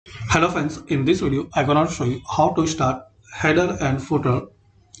Hello friends, in this video I'm gonna show you how to start header and footer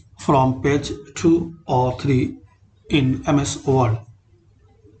from page 2 or 3 in MS Word.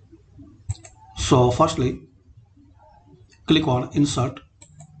 So firstly, click on Insert.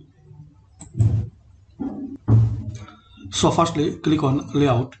 So firstly, click on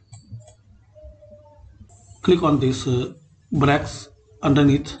Layout. Click on this breaks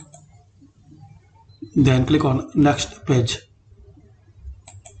underneath. Then click on Next Page.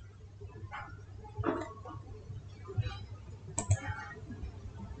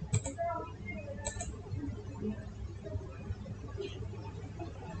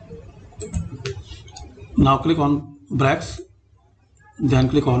 Now click on Breaks. Then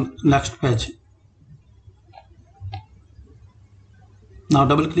click on Next Page. Now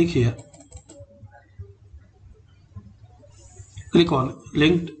double click here. Click on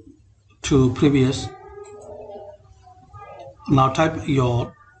Linked to Previous. Now type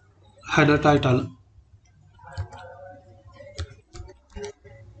your header title.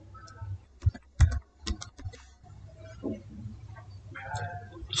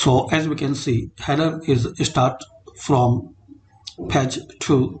 So as we can see, header is start from page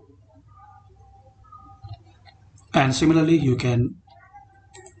 2, and similarly you can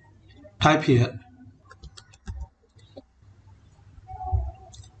type here.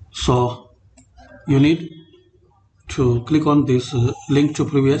 So you need to click on this link to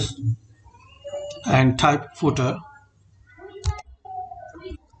previous and type footer.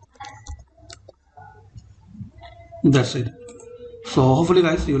 That's it. So hopefully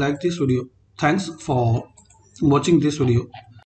guys you like this video. Thanks for watching this video.